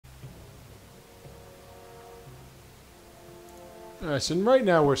Alright, so right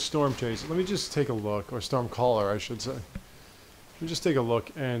now we're storm chasing. Let me just take a look. Or storm caller, I should say. Let me just take a look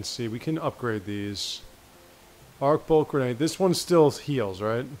and see. We can upgrade these. Arc bolt grenade. This one still heals,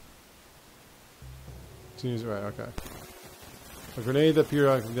 right? Seems right, okay. A grenade that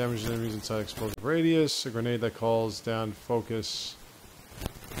periodically damages enemies inside explosive radius. A grenade that calls down focus.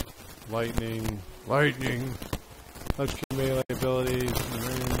 Lightning. Lightning! Electric melee ability.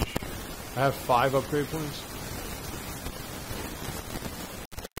 Range. I have 5 upgrade points.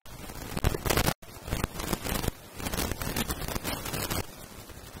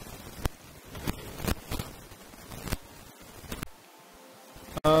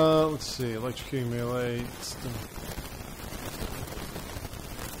 Let's see, electrocuting melee.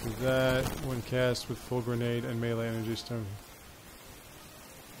 Do that when cast with full grenade and melee energy stone.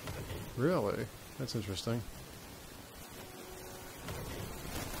 Really? That's interesting.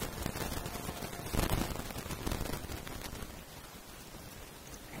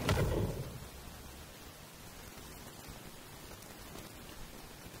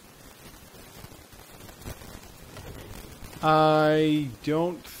 I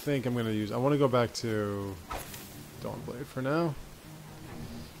don't think I'm going to use... I want to go back to Dawnblade for now.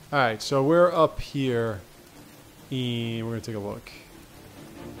 Alright, so we're up here. And we're going to take a look.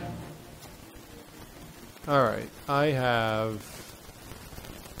 Alright, I have...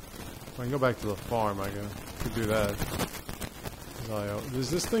 If I can go back to the farm, I could do that. Is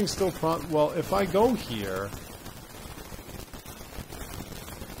this thing still prompt? Well, if I go here...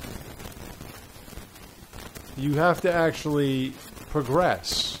 You have to actually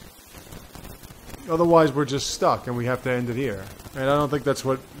progress. Otherwise, we're just stuck and we have to end it here. And I don't think that's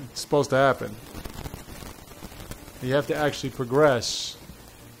what's supposed to happen. You have to actually progress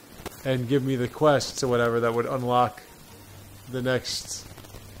and give me the quests or whatever that would unlock the next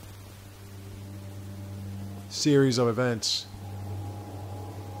series of events.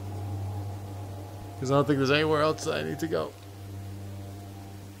 Because I don't think there's anywhere else that I need to go.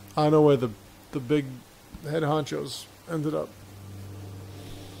 I don't know where the big head honchos ended up.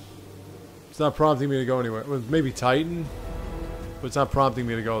 It's not prompting me to go anywhere. Well, maybe Titan, but it's not prompting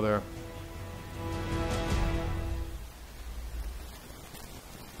me to go there.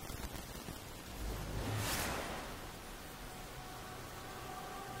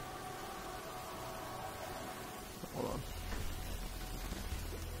 Hold on.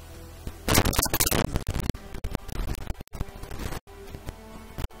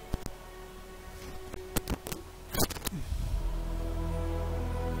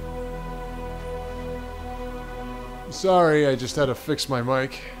 Sorry, I just had to fix my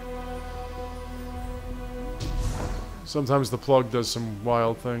mic. Sometimes the plug does some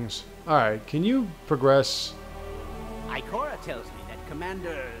wild things. Alright, can you progress? Ikora tells me that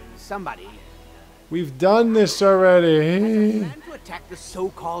Commander somebody... We've done this already. has a plan to attack the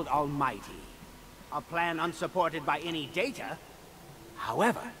so-called Almighty. A plan unsupported by any data.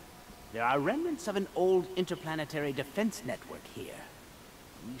 However, there are remnants of an old interplanetary defense network here.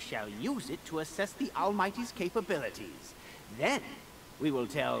 We shall use it to assess the Almighty's capabilities. Then, we will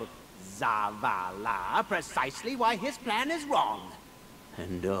tell Zevala precisely why his plan is wrong.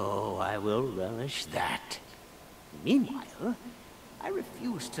 And oh, I will relish that. Meanwhile, I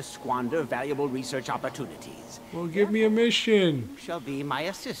refuse to squander valuable research opportunities. Well, give me a mission. You shall be my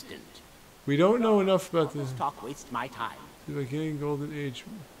assistant. We don't know enough about this. This talk wastes my time. See, like getting Golden Age.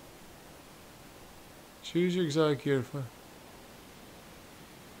 Choose your exotic gear.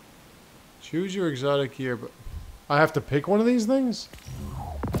 Choose your exotic gear, but I have to pick one of these things?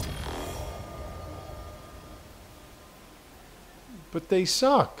 But they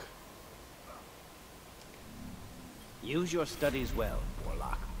suck. Use your studies well,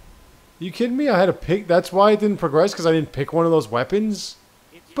 Warlock. You kidding me? I had to pick. That's why it didn't progress, because I didn't pick one of those weapons?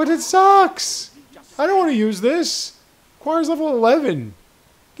 But it sucks! I don't want to use this. Requires level 11.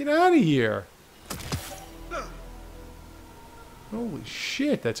 Get out of here. Holy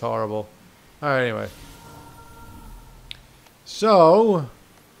shit, that's horrible. Alright, anyway. So...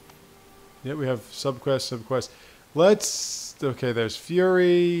 yeah, we have subquest. Let's... okay, there's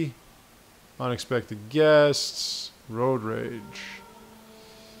Fury. Unexpected Guests. Road Rage.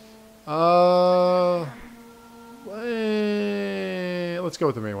 Let's go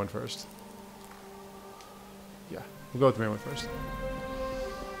with the main one first. Yeah, we'll go with the main one first.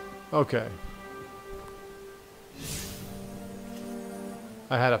 Okay.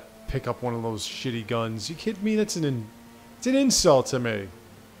 I had to pick up one of those shitty guns. You kidding me? That's it's an insult to me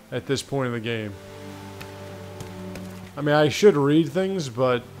at this point in the game. I mean, I should read things,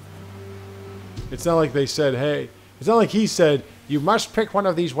 but it's not like they said, hey, it's not like he said, you must pick one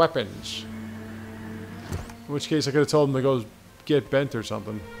of these weapons. In which case I could have told him to go get bent or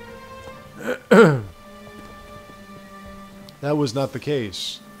something. That was not the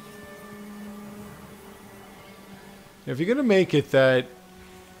case. If you're gonna make it that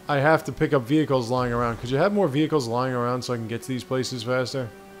I have to pick up vehicles lying around, could you have more vehicles lying around so I can get to these places faster?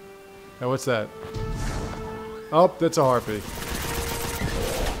 Hey, what's that? Oh, that's a harpy.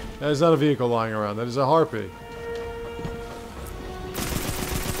 That is not a vehicle lying around. That is a harpy.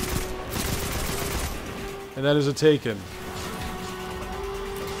 And that is a taken.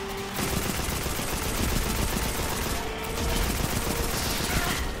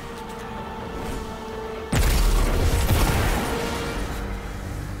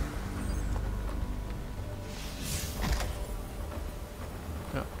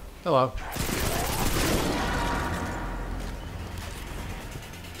 Oh, hello.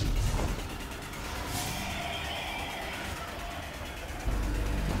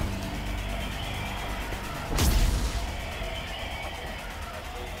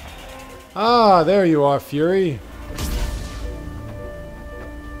 Ah, there you are, Fury.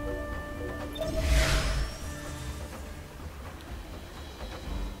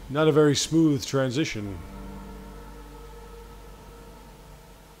 Not a very smooth transition.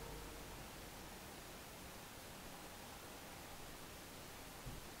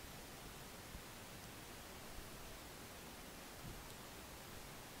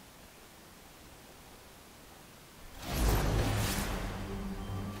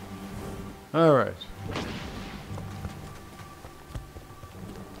 All right.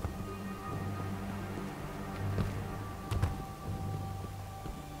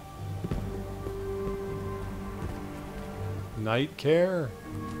 Night Care?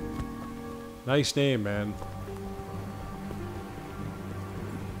 Nice name, man.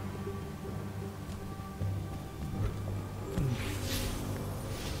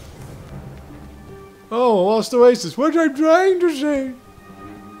 Oh, Lost Oasis. What I'm trying to say.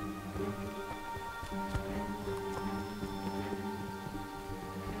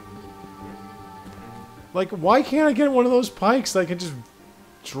 Like, why can't I get one of those pikes that I can just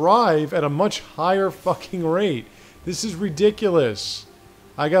drive at a much higher fucking rate? This is ridiculous.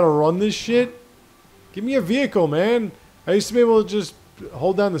 I gotta run this shit? Give me a vehicle, man. I used to be able to just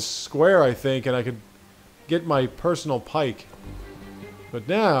hold down the square, I think, and I could get my personal pike. But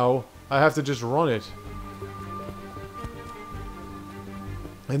now, I have to just run it.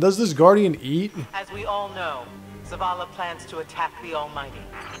 And does this Guardian eat? As we all know, Zevala plans to attack the Almighty.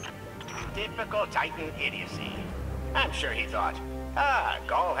 Typical Titan idiocy. I'm sure he thought, ah,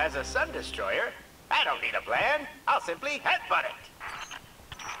 Gaul has a sun destroyer. I don't need a plan. I'll simply headbutt it.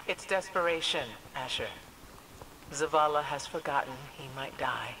 It's desperation, Asher. Zevala has forgotten he might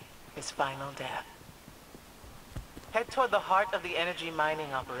die, his final death. Head toward the heart of the energy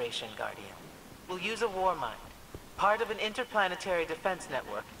mining operation, Guardian. We'll use a war mine, part of an interplanetary defense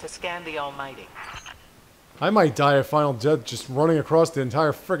network, to scan the Almighty. I might die a final death just running across the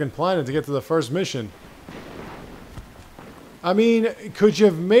entire friggin' planet to get to the first mission. I mean, could you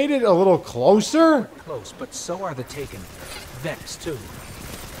have made it a little closer? Close, but so are the Taken. Vex, too.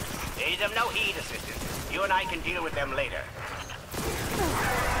 Pay them no heed, Assistant. You and I can deal with them later.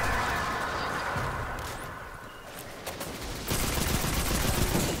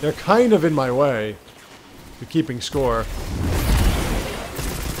 They're kind of in my way. You're keeping score.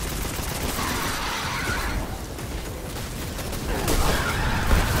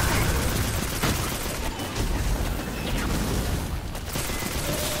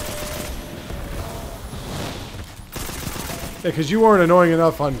 Yeah, because you weren't annoying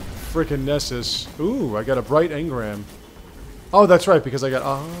enough on frickin' Nessus. Ooh, I got a bright engram. Oh, that's right, because I got...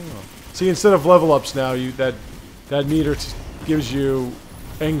 Oh. See, instead of level ups now, that meter gives you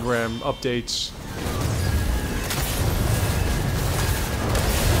engram updates.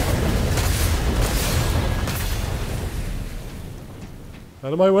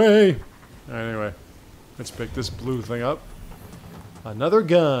 Out of my way! Anyway, let's pick this blue thing up. Another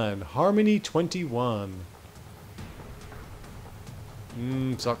gun. Harmony 21.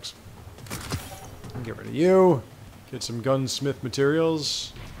 Sucks. Get rid of you. Get some gunsmith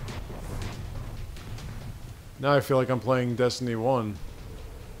materials. Now I feel like I'm playing Destiny 1.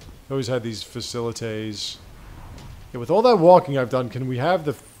 I always had these facilities. Yeah, with all that walking I've done, can we have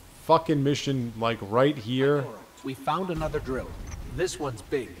the fucking mission, like, right here? Ikora, we found another drill. This one's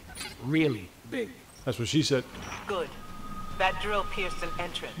big. Really big. That's what she said. Good. That drill pierced an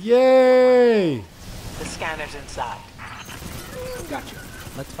entrance. Yay! The scanner's inside. Gotcha.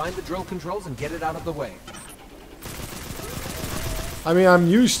 Let's find the drill controls and get it out of the way. I mean, I'm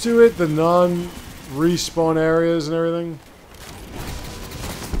used to it, the non-respawn areas and everything.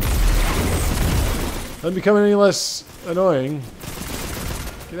 Doesn't become any less annoying.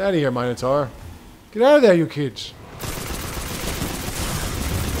 Get out of here, Minotaur. Get out of there, you kids.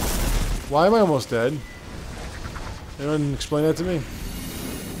 Why am I almost dead? Anyone explain that to me?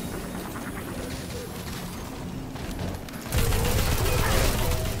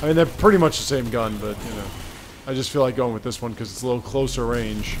 I mean, they're pretty much the same gun, but, you know. I just feel like going with this one because it's a little closer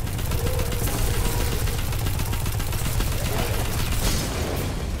range.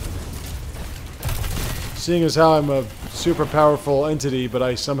 Seeing as how I'm a super powerful entity, but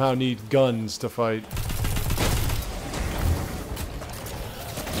I somehow need guns to fight.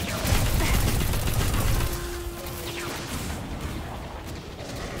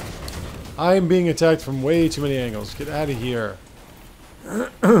 I am being attacked from way too many angles. Get out of here.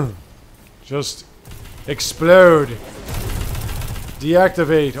 Just explode.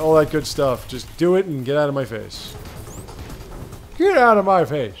 Deactivate. All that good stuff. Just do it and get out of my face. Get out of my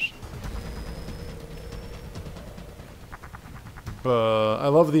face. I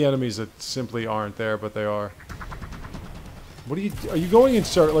love the enemies that simply aren't there, but they are. What are you going in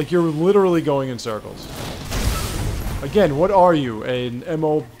circles? Like, you're literally going in circles. Again, what are you? An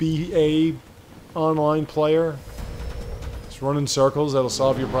MOBA online player? Just run in circles, that'll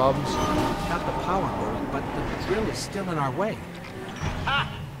solve your problems? Got the power going, but the drill is still in our way.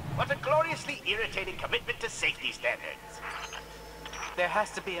 Ah! What a gloriously irritating commitment to safety standards. There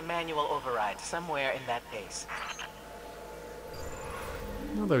has to be a manual override somewhere in that base.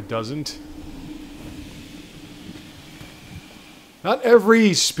 No, there doesn't. Not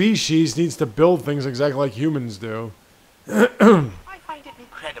every species needs to build things exactly like humans do. I find it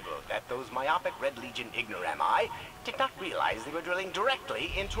incredible that those myopic Red Legion ignorami did not realize they were drilling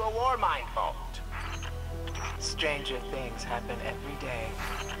directly into a war mine vault. Stranger things happen every day.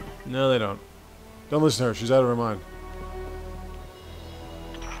 No, they don't. Don't listen to her. She's out of her mind.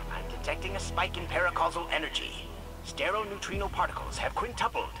 I'm detecting a spike in paracausal energy. Stereoneutrino particles have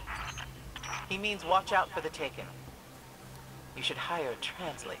quintupled. He means watch out for the Taken. You should hire a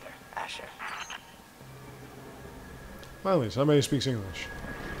translator, Asher. Finally, somebody speaks English.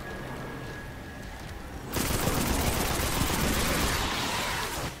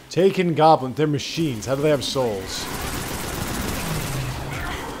 Taken Goblin. They're machines. How do they have souls?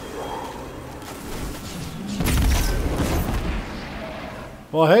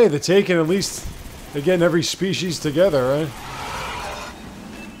 Well, hey, the Taken, at least they're getting every species together, right?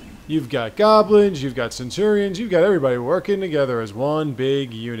 You've got goblins, you've got centurions, you've got everybody working together as one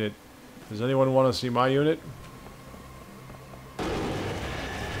big unit. Does anyone want to see my unit?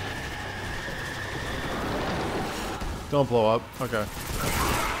 Don't blow up. Okay.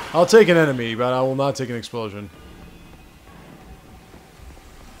 I'll take an enemy, but I will not take an explosion.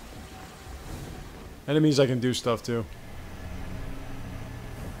 Enemies I can do stuff to.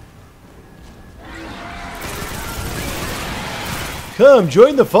 Come,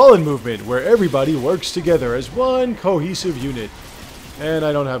 join the Fallen movement, where everybody works together as one cohesive unit. And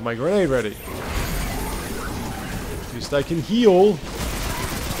I don't have my grenade ready. At least I can heal.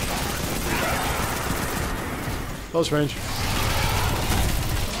 Close range.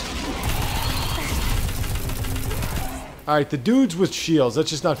 Alright, the dudes with shields, that's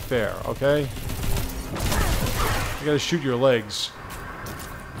just not fair, okay? I gotta shoot your legs.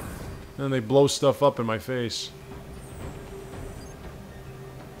 And then they blow stuff up in my face.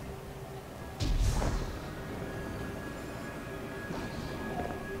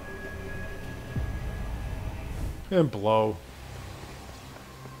 And blow.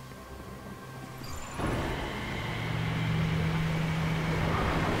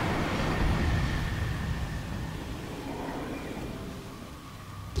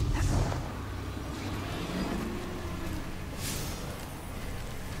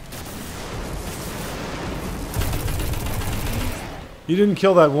 You didn't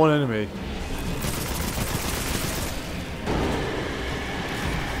kill that one enemy.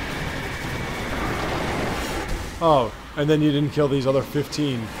 Oh, and then you didn't kill these other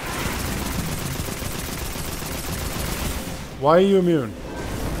 15. Why are you immune?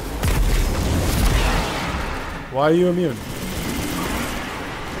 Why are you immune?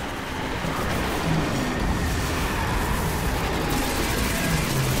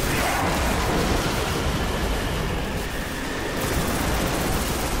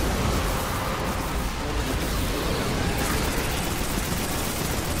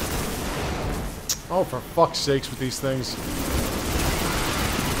 Oh, for fuck's sakes with these things.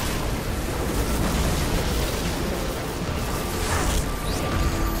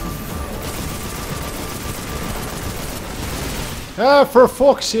 Ah, for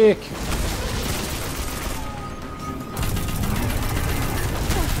fuck's sake!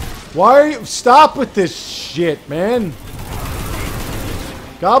 Why are you... Stop with this shit, man!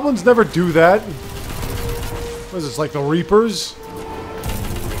 Goblins never do that. What is this, like the Reapers?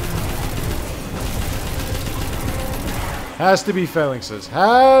 Has to be phalanxes.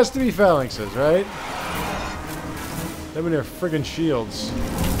 Has to be phalanxes, right? Them and their friggin' shields.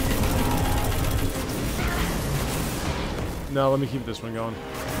 No, let me keep this one going.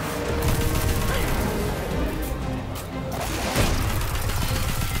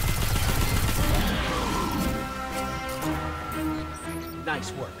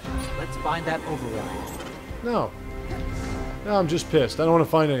 Nice work. Let's find that override. No. No, I'm just pissed. I don't want to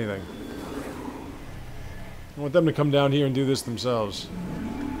find anything. I want them to come down here and do this themselves.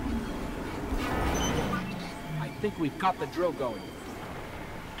 I think we've got the drill going.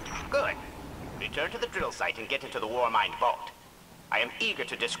 Good. Return to the drill site and get into the Warmind vault. I am eager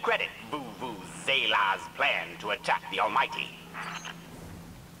to discredit Voo-Voo Zela's plan to attack the Almighty.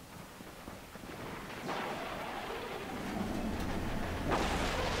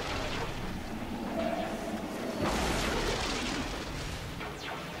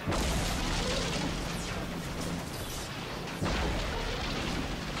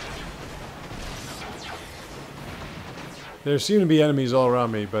 There seem to be enemies all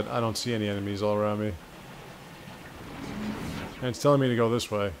around me, but I don't see any enemies all around me. And it's telling me to go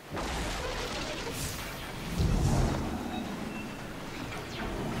this way.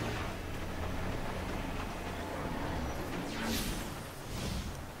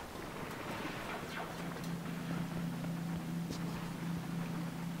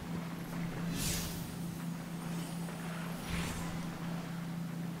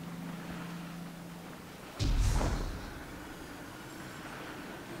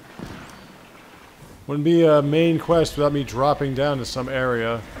 Wouldn't be a main quest without me dropping down to some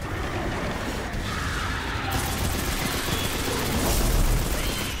area.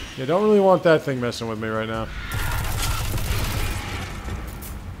 Yeah, don't really want that thing messing with me right now.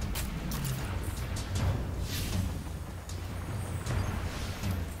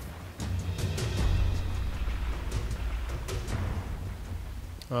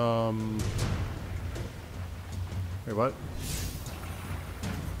 Wait, what?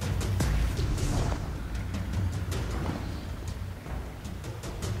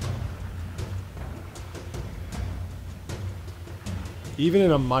 Even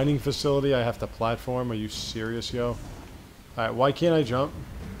in a mining facility, I have to platform? Are you serious, yo? Alright, why can't I jump?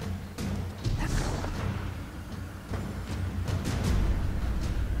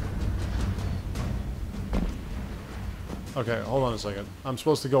 Okay, hold on a second. I'm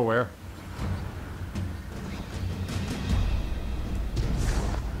supposed to go where?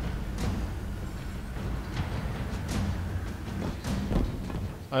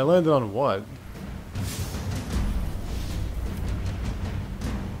 I landed on what?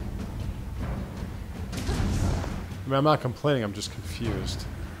 I mean, I'm not complaining, I'm just confused.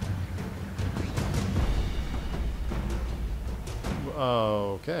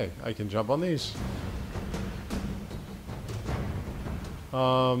 Okay, I can jump on these.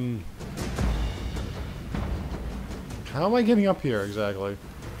 How am I getting up here exactly?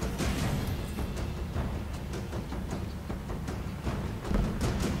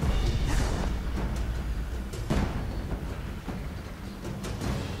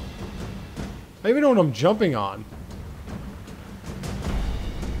 I even know what I'm jumping on.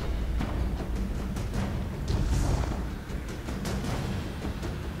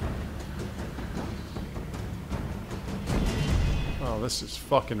 This is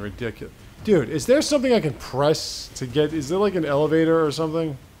fucking ridiculous. Dude, is there something I can press to get... Is there like an elevator or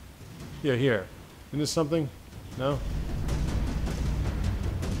something? Yeah, here. Isn't this something? No?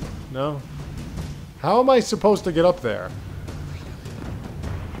 No? How am I supposed to get up there?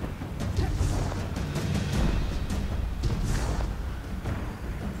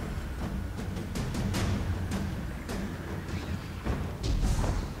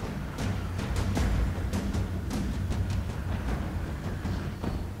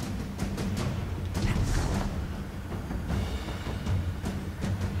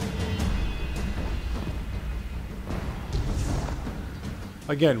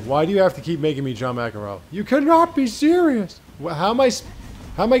 Again, why do you have to keep making me jump McEnroe? You cannot be serious. How am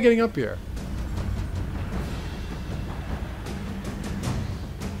I getting up here?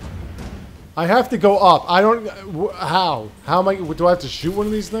 I have to go up. I don't. How? How am I? Do I have to shoot one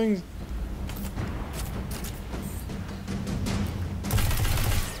of these things?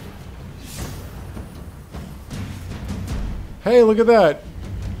 Hey, look at that.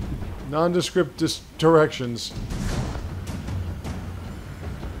 Nondescript directions.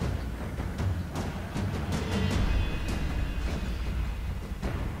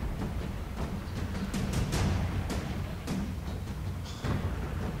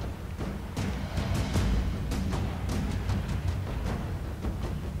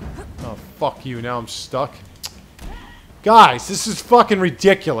 fuck you. Now I'm stuck. Guys, this is fucking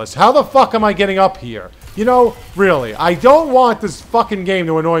ridiculous. How the fuck am I getting up here? You know, really, I don't want this fucking game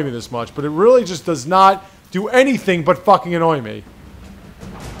to annoy me this much, but it really just does not do anything but fucking annoy me.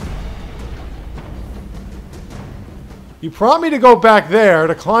 You prompt me to go back there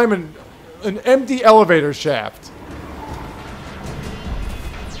to climb an empty elevator shaft.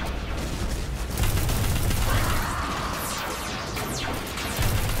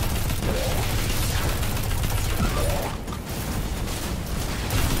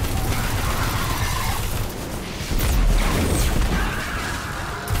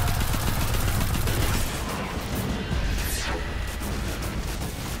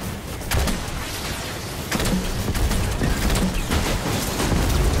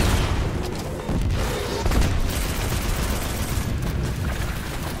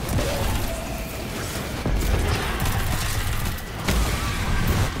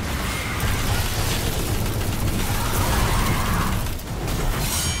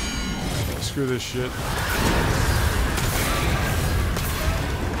 Screw this shit.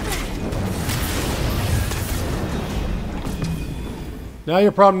 Now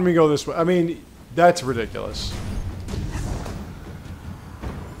you're prompting me to go this way. I mean, that's ridiculous.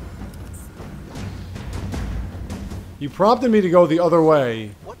 You prompted me to go the other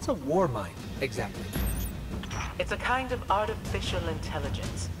way. What's a war mind, exactly? It's a kind of artificial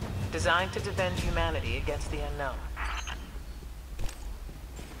intelligence designed to defend humanity against the unknown.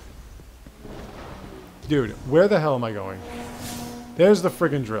 Dude, where the hell am I going? There's the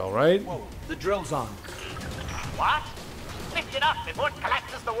friggin' drill, right? Whoa, the drill's on. What? Lift it up before it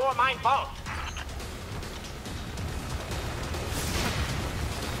collapses the war mine vault.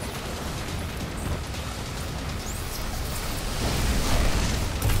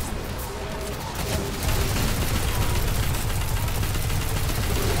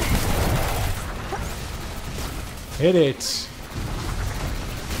 Hit it.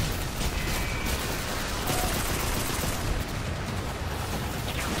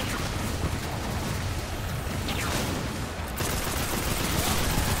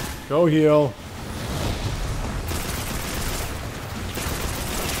 Go heal.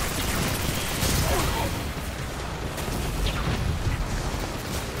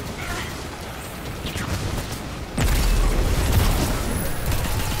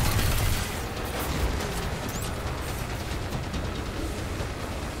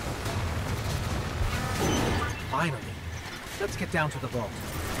 Finally. Let's get down to the vault.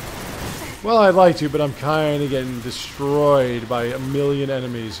 Well, I'd like to, but I'm kind of getting destroyed by a million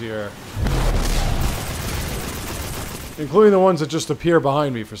enemies here. Including the ones that just appear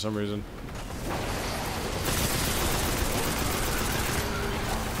behind me for some reason.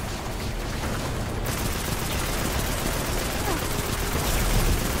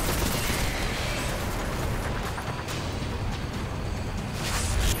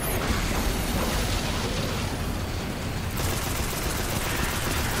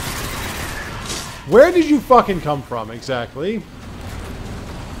 Where did you fucking come from, exactly?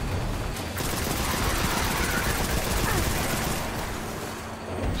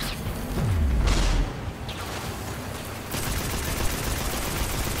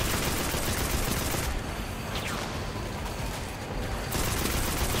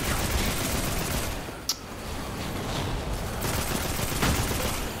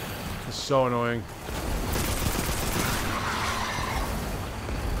 This is so annoying.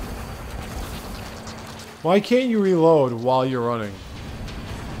 Why can't you reload while you're running?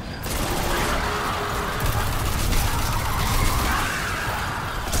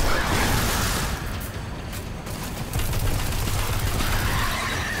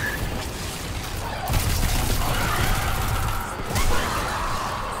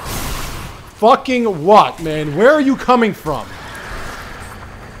 Fucking what, man? Where are you coming from?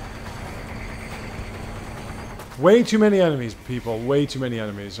 Way too many enemies, people. Way too many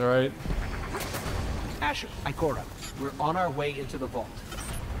enemies, alright? Asher, Ikora, we're on our way into the vault.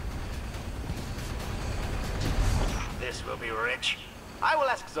 This will be rich. I will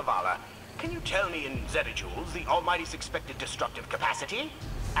ask Zevala, can you tell me in zetajoules the Almighty's expected destructive capacity?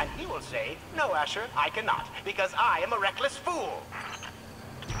 And he will say, no, Asher, I cannot, because I am a reckless fool.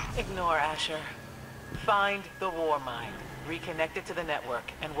 Ignore Asher. Find the war mind. Reconnect it to the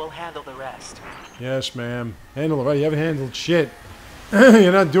network, and we'll handle the rest. Yes, ma'am. Handle it right. You haven't handled shit.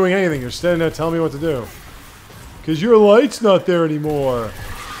 You're not doing anything. You're standing there telling me what to do. Because your light's not there anymore.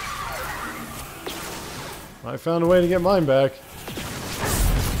 I found a way to get mine back.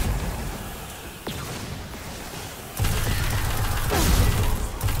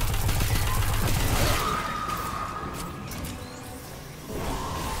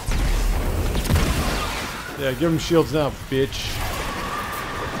 Yeah, give him shields now, bitch.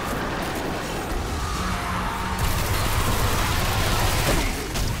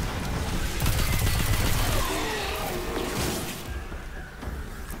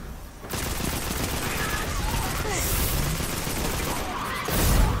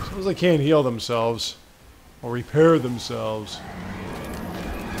 Suppose they can't heal themselves or repair themselves.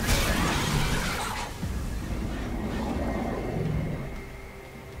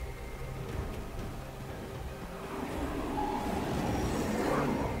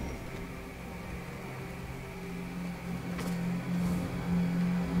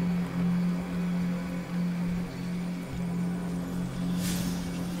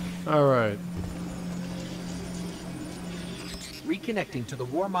 All right. Reconnecting to the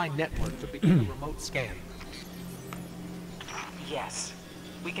Warmind network to begin a remote scan. Yes.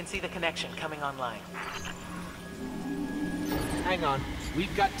 We can see the connection coming online. Hang on.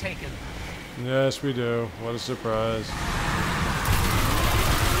 We've got taken. Yes, we do. What a surprise.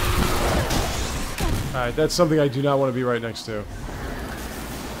 Alright, that's something I do not want to be right next to.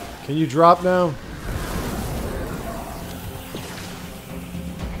 Can you drop now?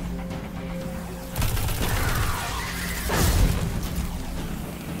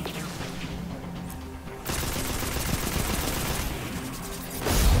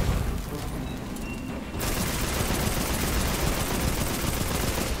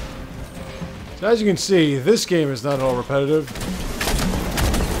 So as you can see, this game is not at all repetitive.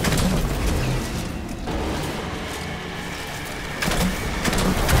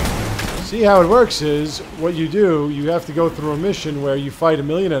 See how it works is, what you do, you have to go through a mission where you fight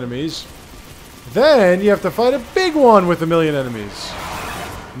 1,000,000 enemies. Then you have to fight a big one with 1,000,000 enemies.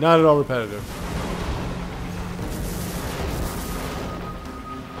 Not at all repetitive.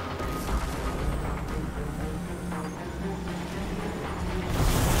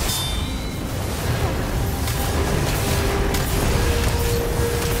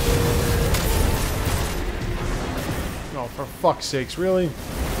 Oh, for fuck's sakes, really?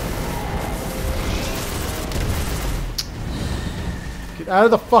 Get out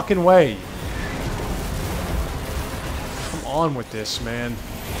of the fucking way. Come on with this, man.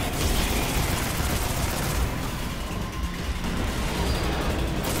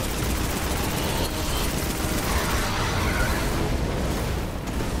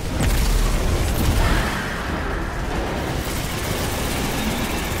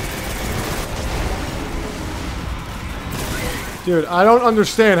 Dude, I don't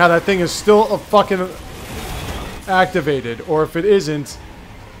understand how that thing is still a fucking activated, or if it isn't,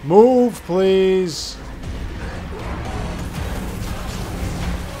 move, please.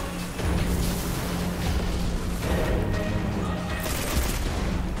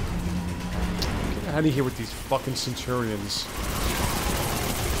 Get out of here with these fucking Centurions.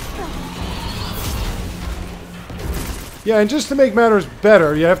 Yeah, and just to make matters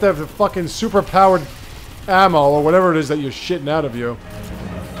better, you have to have the fucking super-powered ammo, or whatever it is that you're shitting out of you.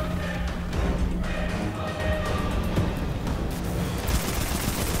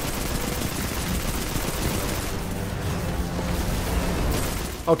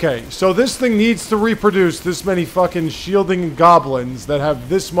 Okay, so this thing needs to reproduce this many fucking shielding goblins that have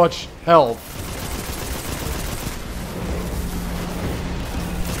this much health.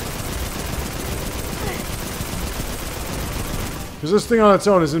 Because this thing on its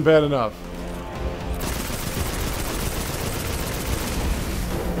own isn't bad enough.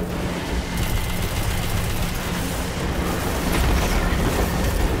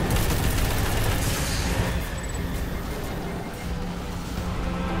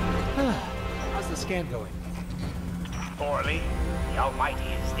 Going. Poorly. The Almighty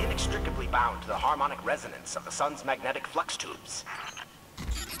is inextricably bound to the harmonic resonance of the sun's magnetic flux tubes.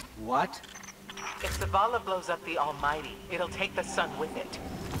 What? If Zevala blows up the Almighty, it'll take the sun with it.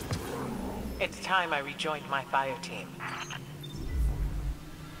 It's time I rejoined my fire team.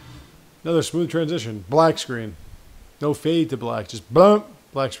 Another smooth transition. Black screen. No fade to black. Just bump.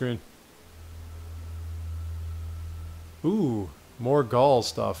 Black screen. Ooh. More Gaul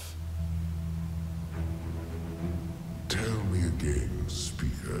stuff. Tell me again,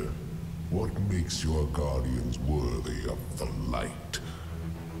 Speaker, what makes your guardians worthy of the light?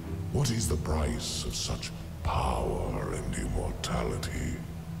 What is the price of such power and immortality?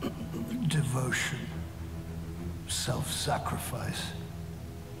 Devotion. Self-sacrifice.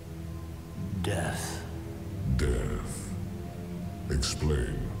 Death. Death.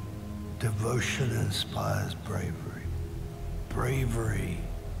 Explain. Devotion inspires bravery. Bravery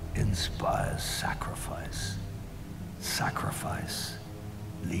inspires sacrifice. Sacrifice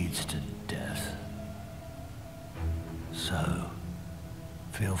leads to death. So,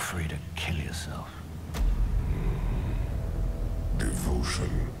 feel free to kill yourself.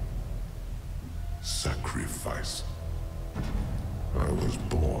 Devotion. Sacrifice. I was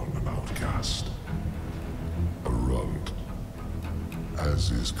born an outcast. A runt.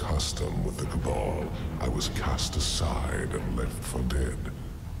 As is custom with the Cabal, I was cast aside and left for dead.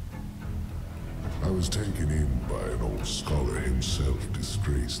 I was taken in by an old scholar himself,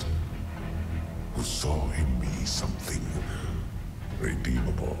 disgraced, who saw in me something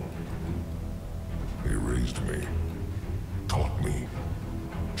redeemable. He raised me, taught me,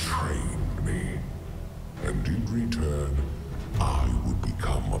 trained me, and in return, I would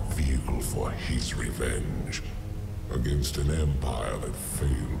become a vehicle for his revenge against an empire that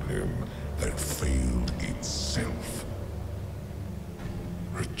failed him, that failed itself.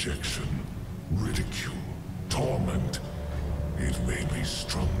 Rejection, ridicule, torment. It made me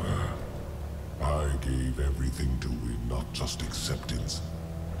stronger. I gave everything to it, not just acceptance,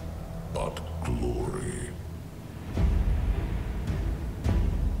 but glory.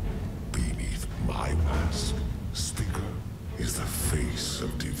 Beneath my mask, Speaker, is the face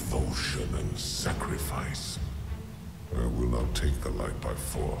of devotion and sacrifice. I will not take the light by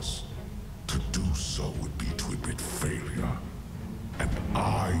force. To do so would be to admit failure. And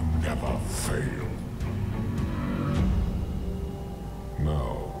I never fail.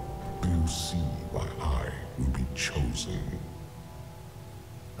 Now, do you see why I will be chosen?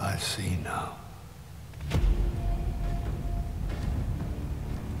 I see now.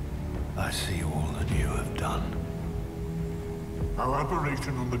 I see all that you have done. Our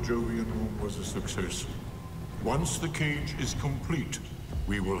operation on the Jovian Moon was a success. Once the cage is complete,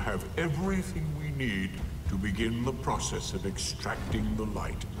 we will have everything we need to begin the process of extracting the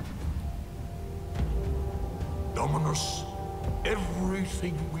light. Dominus,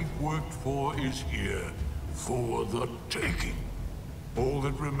 everything we've worked for is here, for the taking. All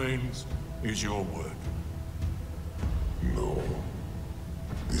that remains is your word. No.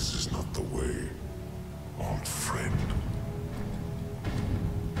 This is not the way, old friend.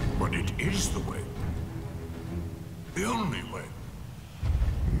 But it is the way. The only way.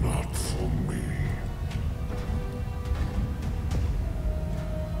 Not for me.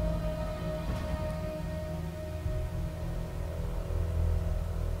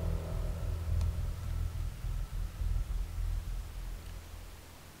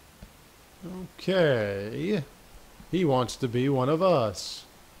 Okay. He wants to be one of us.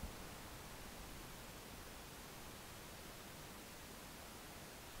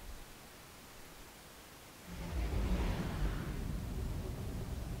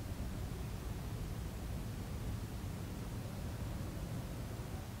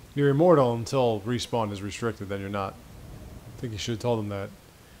 You're immortal until respawn is restricted, then you're not. I think you should have told them that.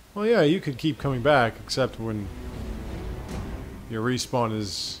 Well, yeah, you could keep coming back, except when your respawn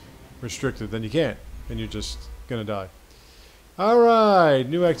is restricted, then you can't. And you're just gonna die. Alright,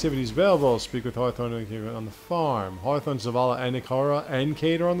 new activities available. Speak with Hawthorne on the farm. Hawthorne, Zevala, and Ikora, and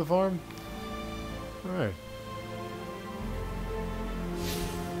Cayde are on the farm? Alright.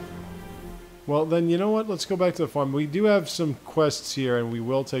 Well, then, you know what? Let's go back to the farm. We do have some quests here, and we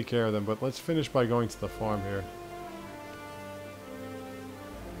will take care of them, but let's finish by going to the farm here.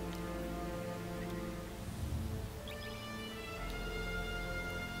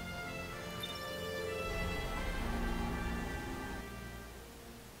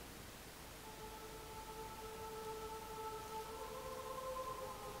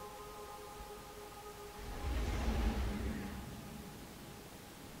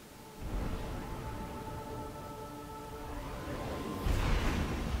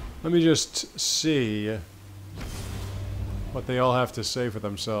 Let me just see what they all have to say for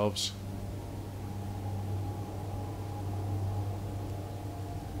themselves.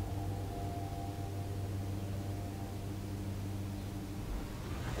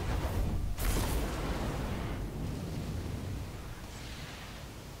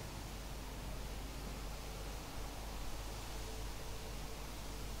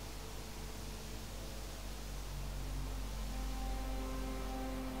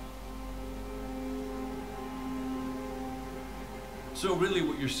 So really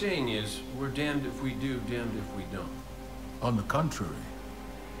what you're saying is, we're damned if we do, damned if we don't. On the contrary,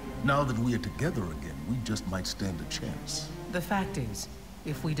 now that we are together again, we just might stand a chance. The fact is,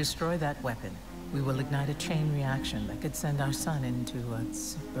 if we destroy that weapon, we will ignite a chain reaction that could send our sun into a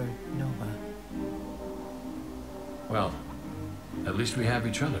supernova. Well, at least we have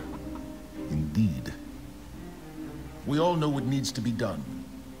each other. Indeed. We all know what needs to be done.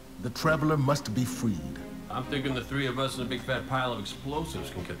 The Traveler must be freed. I'm thinking the three of us and a big fat pile of explosives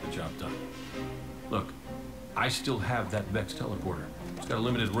can get the job done. Look, I still have that Vex teleporter. It's got a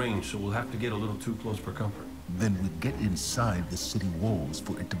limited range, so we'll have to get a little too close for comfort. Then we get inside the city walls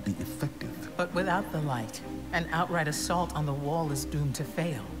for it to be effective. But without the light, an outright assault on the wall is doomed to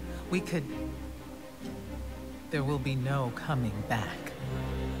fail. We could... There will be no coming back.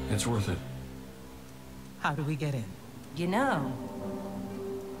 It's worth it. How do we get in? You know,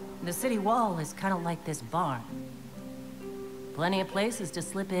 the city wall is kind of like this barn. Plenty of places to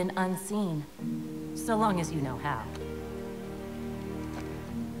slip in unseen, so long as you know how.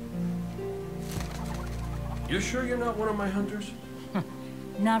 You sure you're not one of my hunters?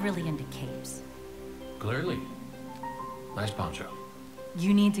 Not really into capes. Clearly. Nice poncho.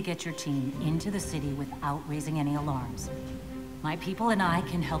 You need to get your team into the city without raising any alarms. My people and I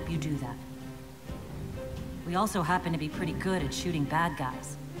can help you do that. We also happen to be pretty good at shooting bad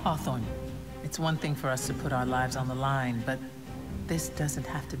guys. Hawthorne, it's one thing for us to put our lives on the line, but this doesn't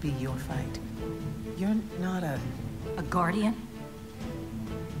have to be your fight. You're not a guardian?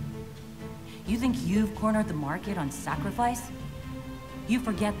 You think you've cornered the market on sacrifice? You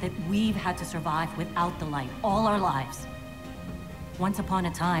forget that we've had to survive without the light all our lives. Once upon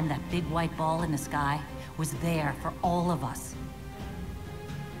a time, that big white ball in the sky was there for all of us.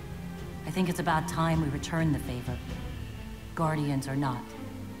 I think it's about time we return the favor. Guardians or not.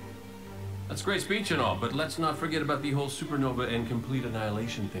 That's great speech and all, but let's not forget about the whole supernova and complete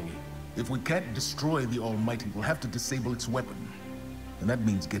annihilation thingy. If we can't destroy the Almighty, we'll have to disable its weapon. And that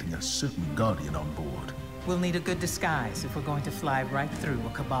means getting a certain Guardian on board. We'll need a good disguise if we're going to fly right through a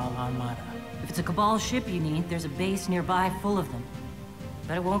Cabal armada. If it's a Cabal ship you need, there's a base nearby full of them.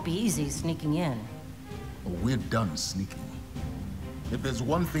 But it won't be easy sneaking in. Oh, we're done sneaking. If there's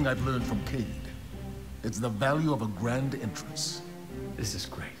one thing I've learned from Cayde, it's the value of a grand entrance. This is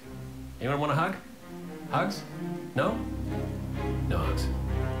great. Anyone want a hug? Hugs? No? No hugs.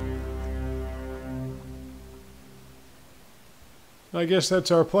 I guess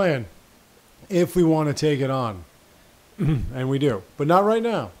that's our plan. If we want to take it on. And we do. But not right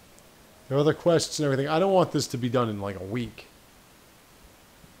now. There are other quests and everything. I don't want this to be done in like a week.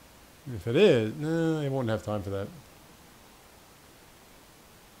 If it is, I won't have time for that.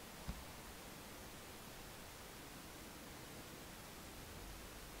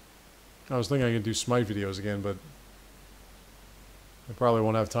 I was thinking I could do Smite videos again, but I probably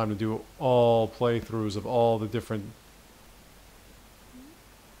won't have time to do all playthroughs of all the different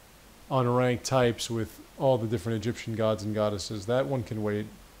unranked types with all the different Egyptian gods and goddesses. That one can wait.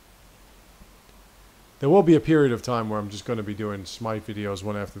 There will be a period of time where I'm just going to be doing Smite videos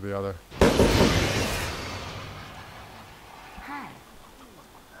one after the other.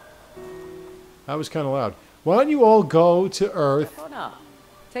 That was kind of loud. Why don't you all go to Earth?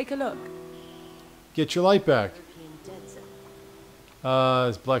 Take a look. Get your light back.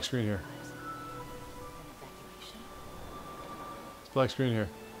 It's black screen here. It's black screen here.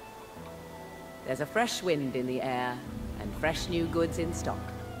 There's a fresh wind in the air and fresh new goods in stock.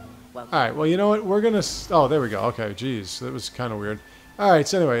 Welcome. All right, well, you know what? We're going to... Oh, there we go. Okay, geez. That was kind of weird. All right,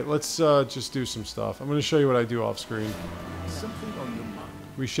 so anyway, let's just do some stuff. I'm going to show you what I do off screen. Something on your mind.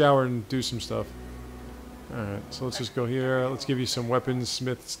 We shower and do some stuff. All right, so let's just go here. Let's give you some weapons,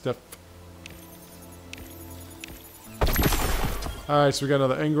 smith stuff. All right, so we got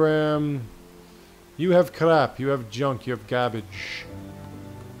another engram. You have crap. You have junk. You have garbage.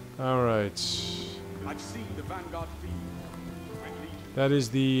 All right. That is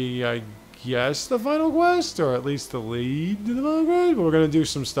the, I guess, the final quest, or at least the lead to the final quest. But we're gonna do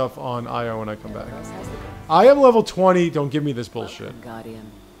some stuff on IO when I come back. I am level 20. Don't give me this bullshit.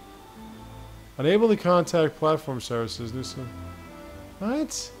 Guardian. Unable to contact platform services. Do some.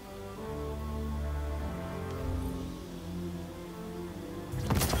 What?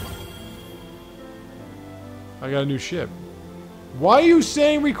 I got a new ship. Why are you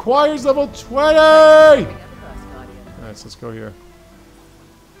saying requires level 20? Alright, so let's go here.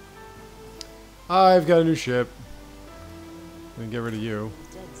 I've got a new ship. I'm gonna get rid of you.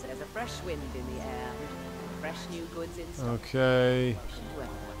 There's a fresh wind in the air. Fresh new goods in stock. Okay.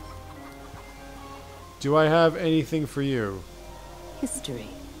 Do I have anything for you? History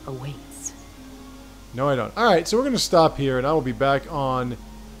awaits. No, I don't. Alright, so we're gonna stop here, and I will be back on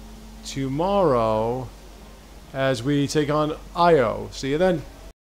tomorrow as we take on IO. See you then.